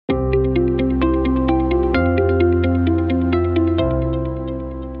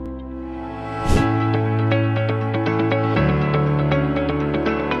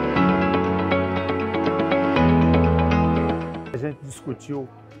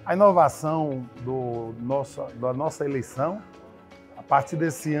A inovação da nossa eleição, a partir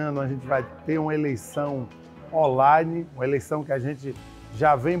desse ano a gente vai ter uma eleição online, uma eleição que a gente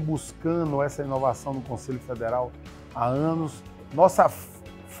já vem buscando essa inovação no Conselho Federal há anos. Nossa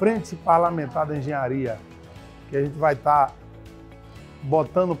frente parlamentar da engenharia, que a gente vai estar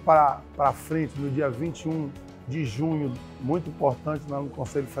botando para frente no dia 21 de junho, muito importante lá no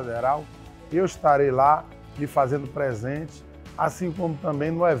Conselho Federal. Eu estarei lá me fazendo presente, assim como também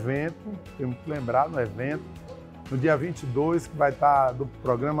no evento, temos que lembrar, no evento, no dia 22, que vai estar do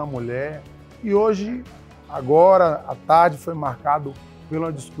programa Mulher. E hoje, agora, à tarde, foi marcado por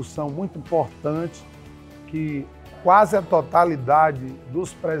uma discussão muito importante, que quase a totalidade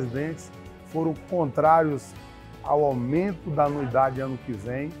dos presidentes foram contrários ao aumento da anuidade ano que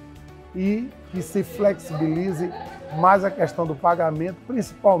vem e que se flexibilize mais a questão do pagamento,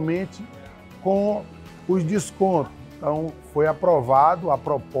 principalmente com os descontos. Então, foi aprovado a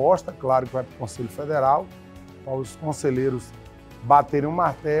proposta, claro que vai para o Conselho Federal, para os conselheiros baterem o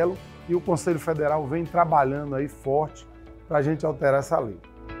martelo, e o Conselho Federal vem trabalhando aí forte para a gente alterar essa lei.